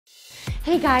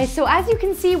Hey guys, so as you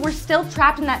can see, we're still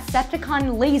trapped in that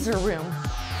Septicon laser room.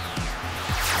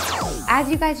 As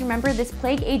you guys remember, this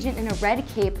plague agent in a red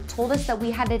cape told us that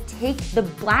we had to take the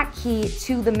black key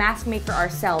to the mask maker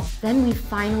ourselves. Then we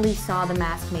finally saw the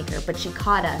mask maker, but she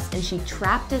caught us and she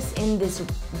trapped us in this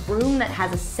room that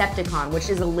has a Septicon, which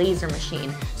is a laser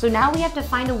machine. So now we have to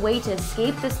find a way to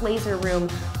escape this laser room,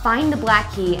 find the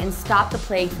black key, and stop the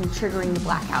plague from triggering the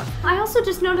blackout. I also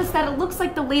just noticed that it looks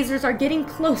like the lasers are getting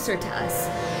closer to us.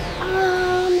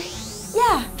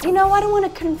 Yeah, you know, I don't want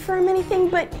to confirm anything,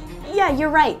 but yeah, you're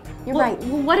right. You're right.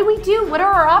 Well, what do we do? What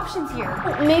are our options here?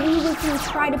 Well, maybe we can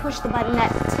try to push the button that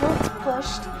tilt's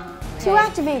pushed to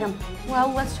activate them.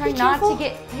 Well, let's try not to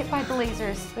get hit by the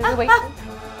lasers.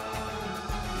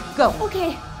 Go.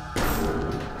 Okay.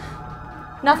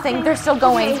 Nothing. They're still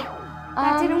going. Okay.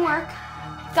 That didn't work.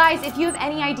 Guys, if you have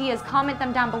any ideas, comment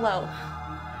them down below.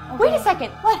 Okay. Wait a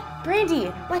second. What?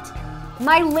 Brandi. What?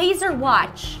 My laser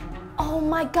watch. Oh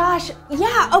my gosh,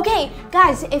 yeah, okay.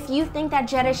 Guys, if you think that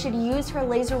Jetta should use her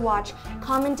laser watch,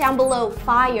 comment down below,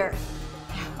 fire.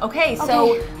 Okay,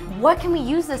 so what can we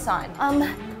use this on?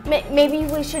 Maybe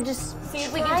we should just see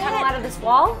if we can tunnel out of this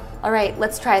wall? All right,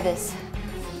 let's try this.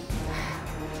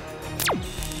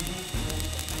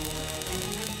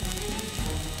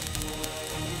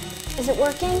 Is it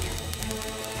working?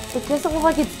 It doesn't look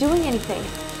like it's doing anything.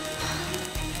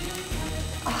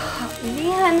 Oh,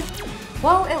 man.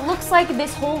 Well, it looks like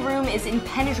this whole room is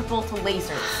impenetrable to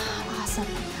lasers. Awesome.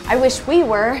 I wish we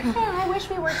were. Yeah, I wish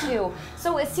we were too.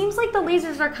 So it seems like the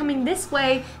lasers are coming this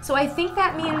way, so I think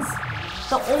that means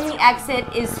the only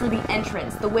exit is through the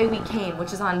entrance, the way we came,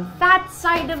 which is on that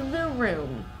side of the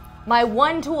room. My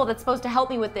one tool that's supposed to help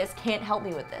me with this can't help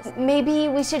me with this. Maybe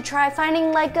we should try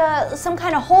finding like some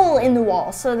kind of hole in the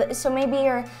wall, so maybe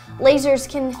our lasers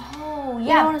can. Oh yeah,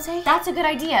 you know what I'm saying? That's a good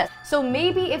idea. So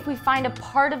maybe if we find a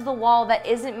part of the wall that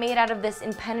isn't made out of this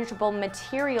impenetrable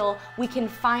material, we can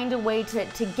find a way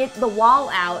to get the wall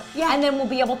out, and then we'll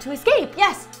be able to escape.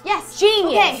 Yes, yes.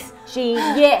 Genius. Okay.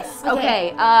 Genius.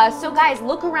 Okay. So guys,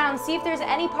 look around, see if there's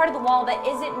any part of the wall that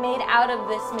isn't made out of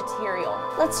this material.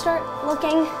 Let's start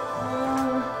looking.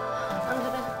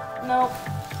 Nope.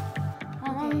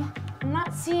 I'm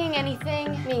not seeing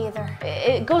anything. Me either.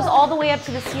 It goes all the way up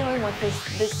to the ceiling with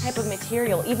this type of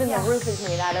material. Even the roof is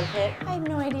made out of it. I have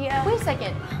no idea. Wait a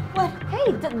second. What?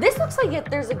 Hey, this looks like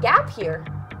there's a gap here.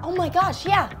 Oh my gosh,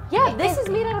 yeah. Yeah, this is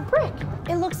made out of brick.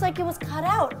 It looks like it was cut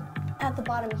out at the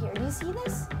bottom here. Do you see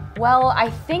this? Well, I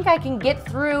think I can get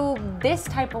through this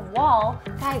type of wall.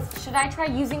 Guys, should I try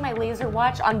using my laser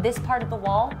watch on this part of the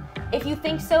wall? If you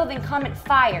think so, then comment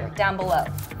fire down below.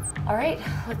 All right,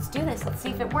 let's do this. Let's see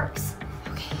if it works.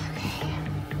 Okay.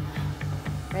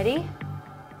 Ready?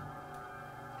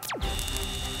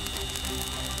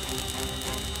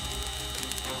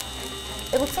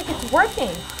 It looks like it's working.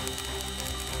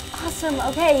 Awesome,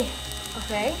 okay.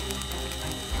 Okay.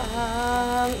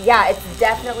 Yeah, it's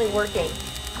definitely working.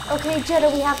 Okay, Jetta,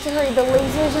 we have to hurry. The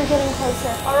lasers are getting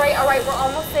closer. All right, we're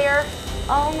almost there.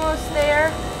 Almost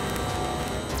there.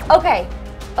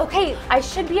 Okay, I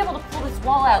should be able to pull this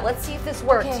wall out. Let's see if this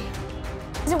works. Okay.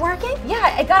 Is it working?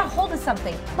 Yeah, I got a hold of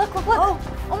something. Look.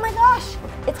 Oh my gosh.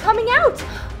 It's coming out.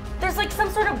 There's like some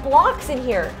sort of blocks in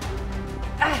here.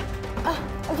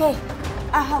 Okay,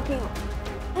 I'll help you.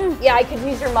 Yeah, I could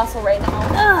use your muscle right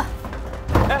now.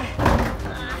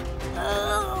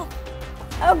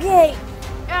 Okay.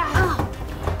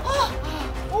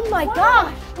 Oh my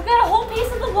gosh. We got a whole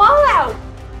piece of the wall out.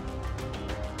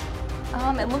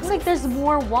 It looks like there's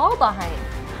more wall behind.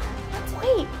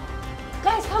 Wait,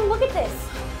 guys, come look at this.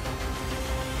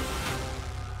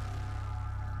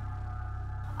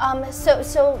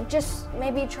 So just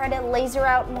maybe try to laser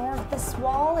out more of this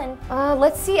wall and.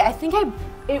 Let's see. I think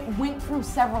it went through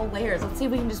several layers. Let's see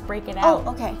if we can just break it out.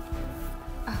 Oh, okay.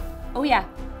 Oh yeah,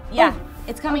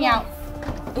 it's coming out.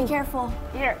 Be careful.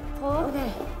 Here, pull.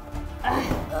 Okay.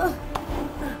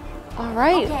 All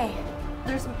right. Okay.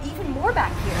 There's even more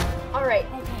back here. All right.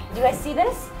 Okay. Do you guys see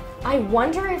this? I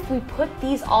wonder if we put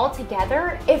these all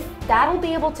together, if that'll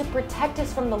be able to protect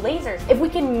us from the lasers. If we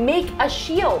can make a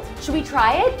shield. Should we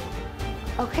try it?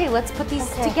 Okay, let's put these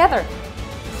together.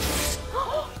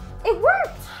 It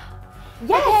worked!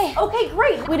 Yes! Okay,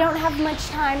 great. We don't have much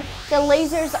time. The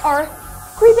lasers are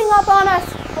creeping up on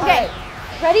us. Okay,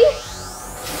 ready?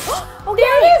 Oh,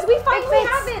 there it is! We finally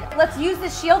have it! Let's use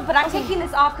this shield, but I'm taking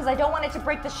this off because I don't want it to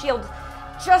break the shield.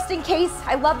 Just in case.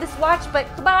 I love this watch, but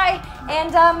goodbye.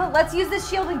 And let's use this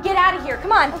shield and get out of here.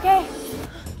 Come on. Okay.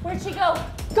 Where'd she go?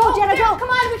 Go, Jetta, go. Come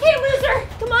on, we can't lose her.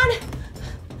 Come on.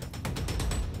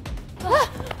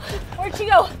 Where'd she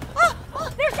go?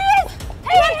 There she is.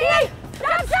 Hey,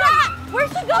 stop. Where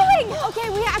Okay,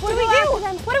 we have to What do go we do? after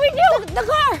them. What do we do? The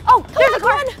car. Oh, there's a come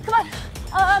car. on.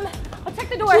 Come on. I'll check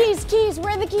the door. Keys.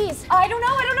 Where are the keys? I don't know.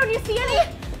 Do you see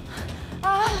any?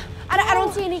 I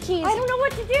don't see any keys. I don't know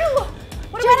what to do.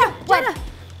 What do Jetta, we do? Jetta,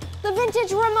 the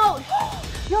vintage remote.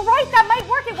 You're right, that might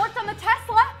work. It worked on the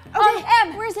Tesla. Okay,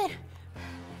 M. where is it?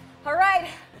 All right,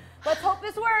 let's hope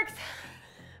this works.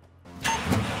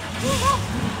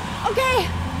 Okay.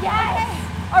 Yes.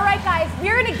 All right, guys,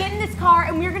 we're gonna get in this car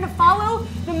and we're gonna follow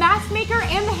the mask maker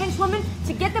and the henchwoman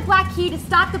to get the black key to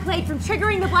stop the plague from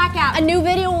triggering the blackout. A new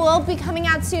video will be coming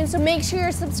out soon, so make sure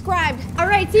you're subscribed. All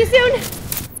right, see you soon.